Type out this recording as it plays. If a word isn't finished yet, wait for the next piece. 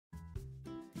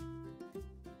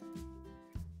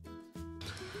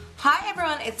Hi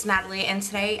everyone, it's Natalie and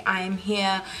today I am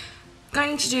here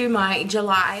going to do my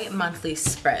July monthly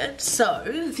spread. So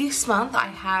this month I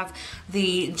have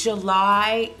the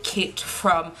July kit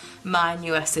from my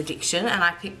newest addiction and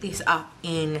I picked this up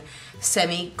in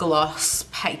semi-gloss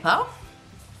paper.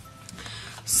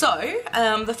 So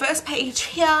the first page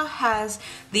here has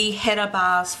the header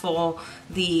bars for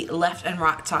the left and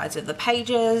right sides of the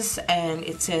pages, and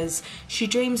it says, "She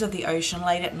dreams of the ocean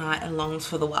late at night and longs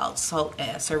for the wild salt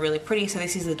air." So really pretty. So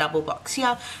this is a double box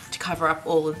here to cover up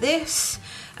all of this,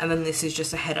 and then this is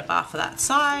just a header bar for that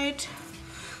side.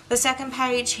 The second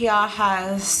page here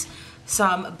has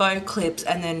some bow clips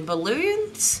and then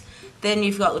balloons. Then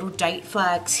you've got little date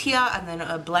flags here and then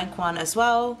a blank one as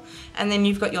well. And then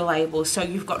you've got your labels. So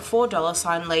you've got 4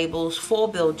 $ labels, 4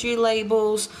 bill due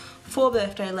labels, 4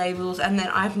 birthday labels, and then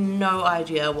I have no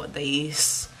idea what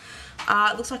these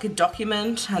are. It looks like a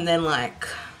document and then like,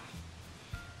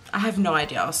 I have no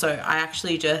idea. So I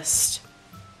actually just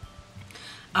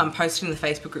posted in the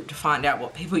Facebook group to find out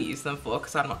what people use them for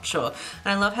because I'm not sure.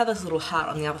 And I love how there's a little heart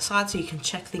on the other side so you can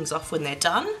check things off when they're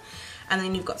done. And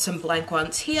then you've got some blank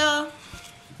ones here.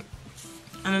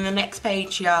 And then the next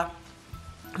page here,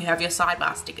 you have your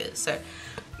sidebar stickers. So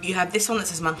you have this one that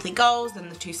says monthly goals, then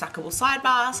the 2 stackable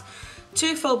sidebars,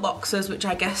 2 full boxes, which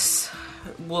I guess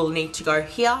will need to go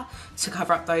here to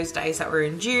cover up those days that were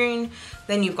in June.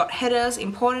 Then you've got headers,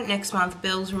 important next month,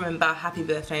 bills, remember, happy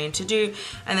birthday and to do.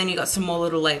 And then you've got some more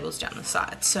little labels down the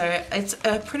side. So it's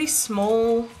a pretty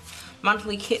small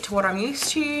monthly kit to what I'm used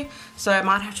to, so I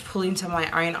might have to pull into my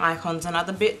own icons and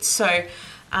other bits. So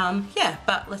yeah,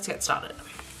 but let's get started.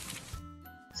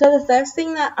 So the first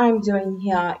thing that I'm doing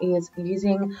here is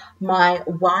using my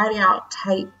whiteout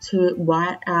tape to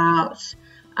white out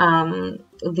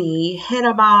the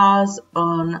header bars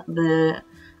on the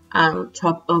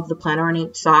top of the planner on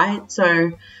each side.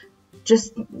 So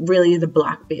just really the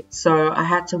black bits. So I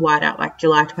had to white out like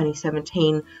July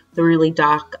 2017, the really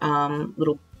dark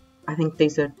little, I think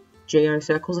these are geo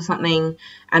circles or something,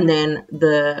 and then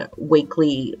the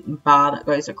weekly bar that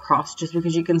goes across, just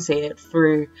because you can see it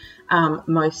through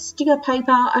most sticker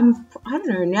paper. I don't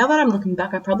know, now that I'm looking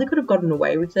back, I probably could have gotten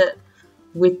away with it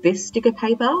with this sticker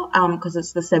paper because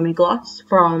it's the semi-gloss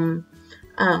from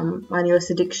my newest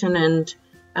addiction, and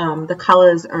the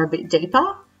colours are a bit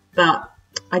deeper, but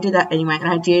I did that anyway. And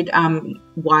I did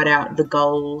white out the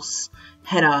goals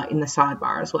header in the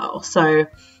sidebar as well. So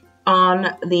on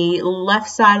the left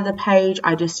side of the page,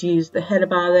 I just used the header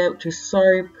bar there, which is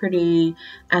so pretty,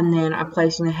 and then I'm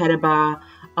placing the header bar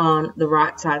on the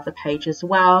right side of the page as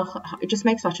well. It just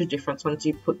makes such a difference once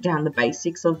you put down the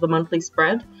basics of the monthly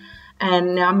spread.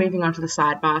 And now moving on to the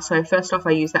sidebar. So first off,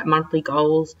 I use that monthly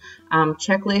goals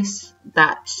checklist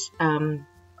that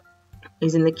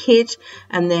is in the kit,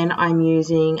 and then I'm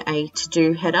using a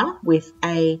to-do header with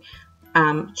a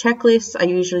checklist. I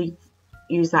usually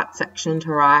use that section to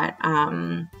write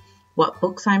what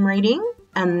books I'm reading,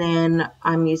 and then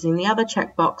I'm using the other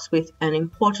checkbox with an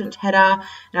important header,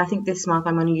 and I think this month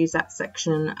I'm going to use that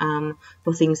section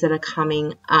for things that are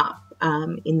coming up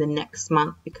in the next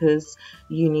month because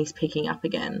uni's picking up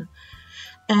again.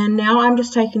 And now I'm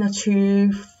just taking the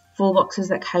 2 full boxes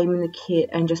that came in the kit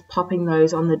and just popping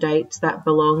those on the dates that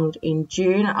belonged in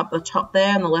June up the top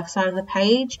there on the left side of the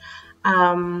page.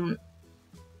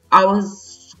 I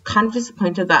was kind of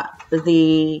disappointed that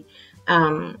the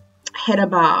header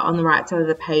bar on the right side of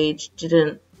the page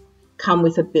didn't come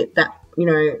with a bit that, you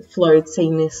know, flowed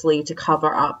seamlessly to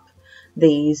cover up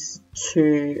these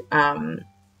 2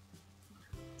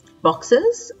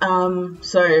 boxes.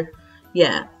 So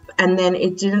yeah, and then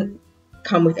it didn't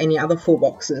come with any other full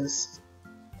boxes,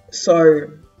 so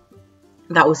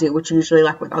that was it, which usually,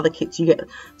 like with other kits, you get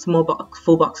some more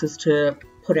full boxes to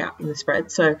put out in the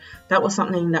spread. So that was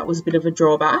something that was a bit of a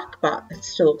drawback, but it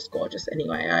still looks gorgeous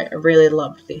anyway. I really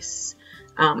loved this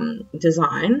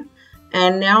design.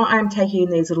 And now I'm taking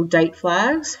these little date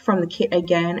flags from the kit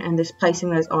again and just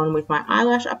placing those on with my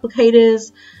eyelash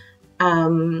applicators.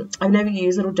 I've never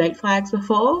used little date flags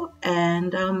before,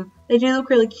 and they do look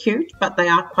really cute, but they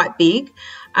are quite big.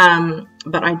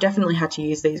 But I definitely had to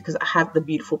use these because I have the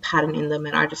beautiful pattern in them,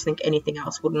 and I just think anything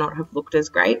else would not have looked as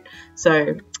great.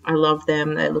 So I love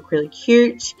them. They look really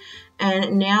cute.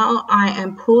 And now I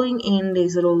am pulling in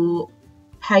these little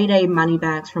payday money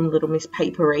bags from Little Miss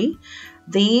Papery.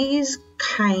 These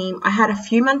came, I had a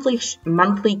few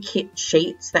monthly kit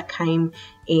sheets that came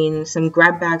in some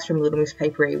grab bags from Little Miss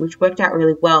Papery, which worked out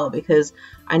really well because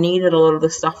I needed a lot of the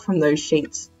stuff from those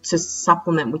sheets to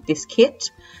supplement with this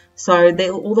kit. So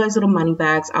all those little money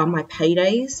bags are my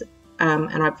paydays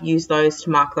and I've used those to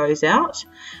mark those out.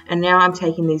 And now I'm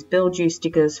taking these bill due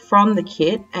stickers from the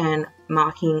kit and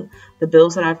marking the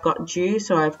bills that I've got due.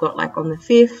 So I've got like on the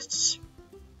 5th,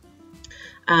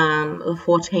 the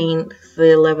 14th, the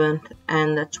 11th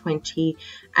and the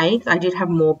 28th. I did have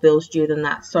more bills due than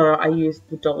that, so I used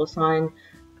the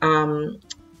 $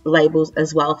 labels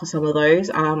as well for some of those.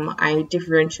 I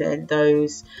differentiated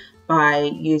those by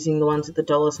using the ones with the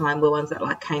 $ were ones that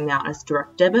like came out as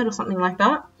direct debit or something like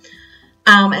that.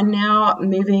 And now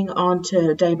moving on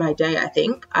to day by day, I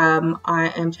think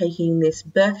I am taking this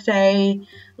birthday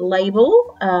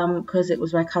label because it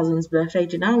was my cousin's birthday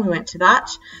dinner. We went to that,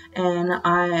 and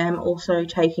I am also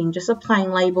taking just a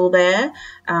plain label there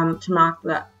to mark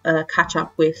that catch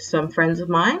up with some friends of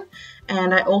mine.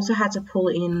 And I also had to pull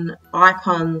in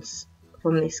icons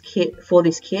from this kit for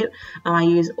this kit. I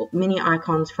use mini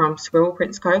icons from Scribble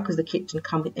Prints Co because the kit didn't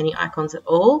come with any icons at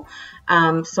all.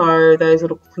 So those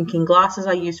little clinking glasses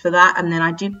I used for that, and then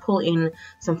I did pull in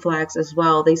some flags as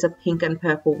well. These are pink and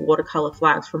purple watercolor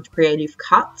flags from Creative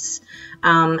Cuts,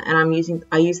 and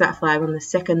I use that flag on the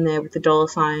 2nd there with the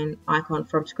 $ icon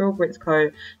from Scribble Prints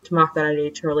Co to mark that I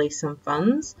need to release some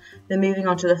funds. Then moving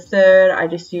on to the 3rd, I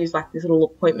just used like this little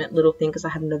appointment little thing because I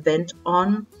had an event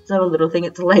on. It's not a little thing,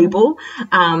 it's a label.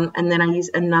 And then I use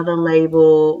another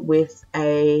label with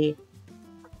a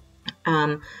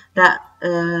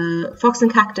Fox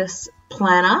and Cactus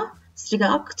planner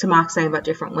sticker to mark Same But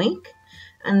Different Week.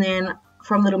 And then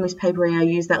from Little Miss Papery, I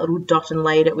used that little dot and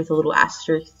laid it with a little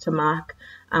asterisk to mark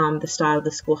the start of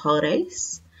the school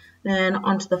holidays. Then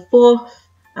onto the 4th,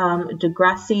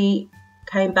 Degrassi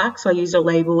came back, so I used a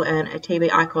label and a TV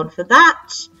icon for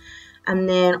that. And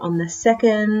then on the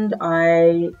 2nd,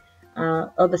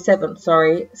 the 7th,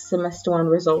 sorry, semester 1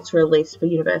 results released for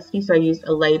university, so I used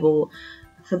a label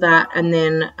for that, and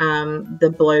then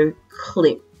the bow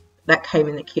clip that came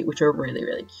in the kit, which are really,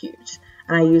 really cute.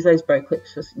 And I use those bow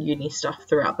clips for uni stuff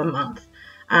throughout the month.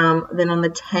 Then on the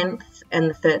 10th and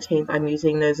the 13th, I'm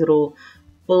using those little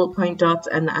bullet point dots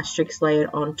and the asterisk layered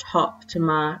on top to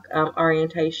mark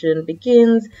orientation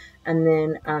begins, and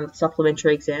then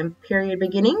supplementary exam period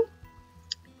beginning.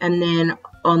 And then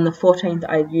on the 14th,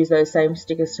 I use those same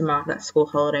stickers to mark that school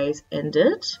holidays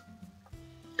ended.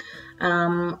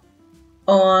 On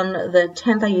the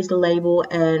 10th, I used a label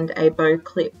and a bow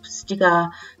clip sticker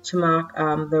to mark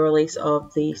the release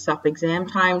of the SUP exam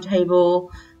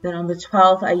timetable. Then on the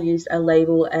 12th, I used a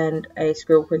label and a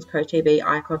Scribble Prints Co TV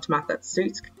icon to mark that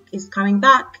Suits is coming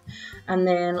back. And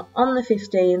then on the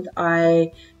 15th,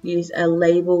 I used a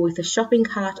label with a shopping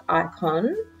cart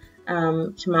icon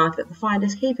to mark that the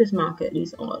Finders Keepers market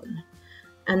is on.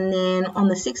 And then on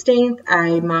the 16th,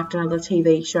 I marked another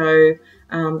TV show,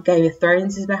 Game of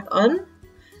Thrones is back on.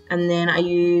 And then I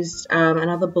used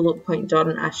another bullet point dot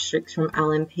and asterisk from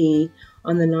LMP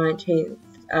on the 19th.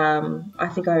 I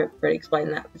think I already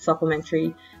explained that the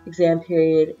supplementary exam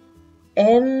period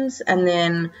ends. And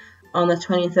then on the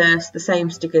 21st, the same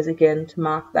stickers again to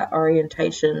mark that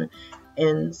orientation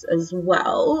ends as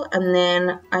well. And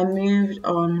then I moved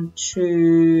on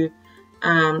to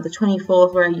the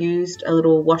 24th, where I used a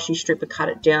little washi strip to cut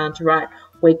it down to write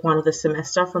week 1 of the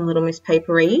semester from Little Miss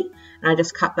Papery, and I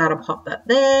just cut that and popped that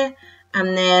there.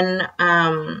 And then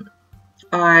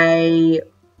I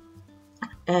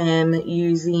am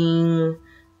using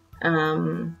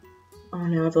oh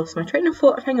no, I've lost my train of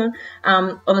thought, hang on.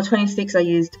 On the 26th, I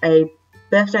used a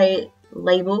birthday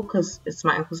label because it's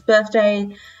my uncle's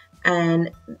birthday. And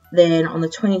then on the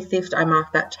 25th, I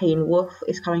marked that Teen Wolf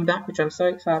is coming back, which I'm so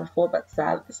excited for, but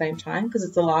sad at the same time because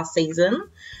it's the last season.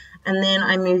 And then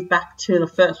I moved back to the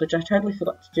 1st, which I totally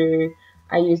forgot to do.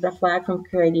 I used a flag from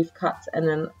Creative Cuts and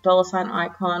then $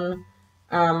 icon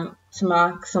to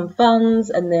mark some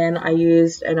funds. And then I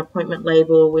used an appointment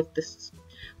label with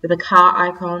a car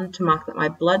icon to mark that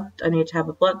I need to have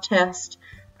a blood test.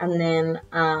 And then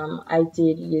I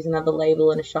did use another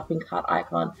label and a shopping cart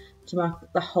icon to mark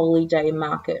that the Holy Day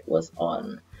market was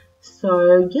on.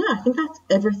 So yeah, I think that's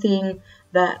everything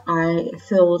that I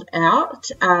filled out.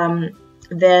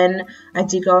 Then I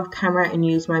did go off camera and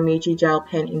use my Muji gel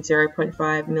pen in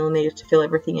 0.5mm to fill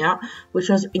everything out, which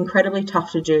was incredibly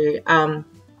tough to do.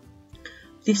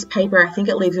 This paper, I think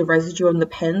it leaves a residue on the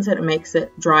pens and it makes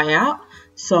it dry out.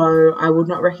 So I would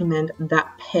not recommend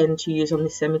that pen to use on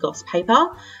this semi-gloss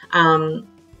paper.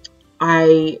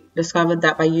 I discovered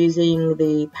that by using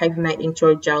the Papermate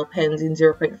Inkjoy gel pens in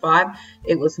 0.5,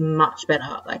 it was much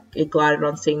better. Like, it glided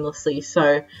on seamlessly.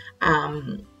 So,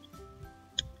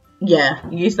 yeah,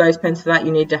 use those pens for that.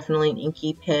 You need definitely an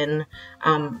inky pen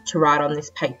to write on this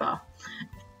paper.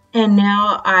 And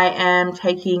now I am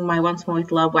taking my Once More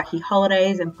With Love Wacky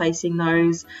Holidays and placing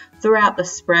those throughout the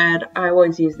spread. I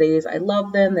always use these. I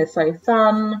love them. They're so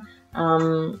fun.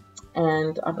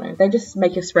 And I don't know, they just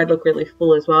make your spread look really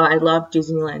full as well. I love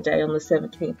Disneyland Day on the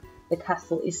 17th. The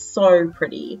castle is so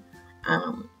pretty.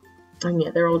 And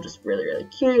yeah, they're all just really, really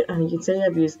cute. And you can see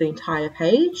I've used the entire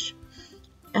page.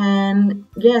 And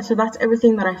yeah, so that's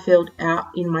everything that I filled out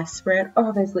in my spread.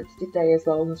 Oh, there's lipstick day as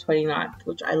well on the 29th,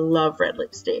 which I love red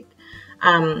lipstick.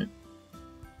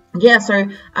 Yeah, so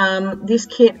this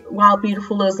kit, while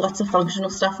beautiful, there's lots of functional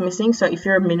stuff missing. So if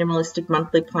you're a minimalistic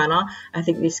monthly planner, I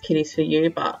think this kit is for you.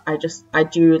 But I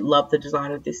do love the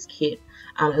design of this kit.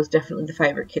 It was definitely the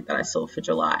favourite kit that I saw for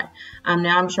July.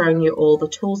 Now I'm showing you all the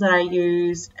tools that I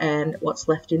used and what's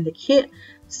left in the kit.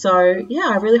 So yeah,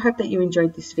 I really hope that you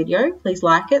enjoyed this video. Please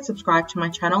like it, subscribe to my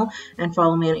channel, and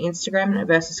follow me on Instagram at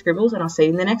naversascribbles, and I'll see you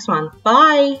in the next one.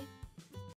 Bye!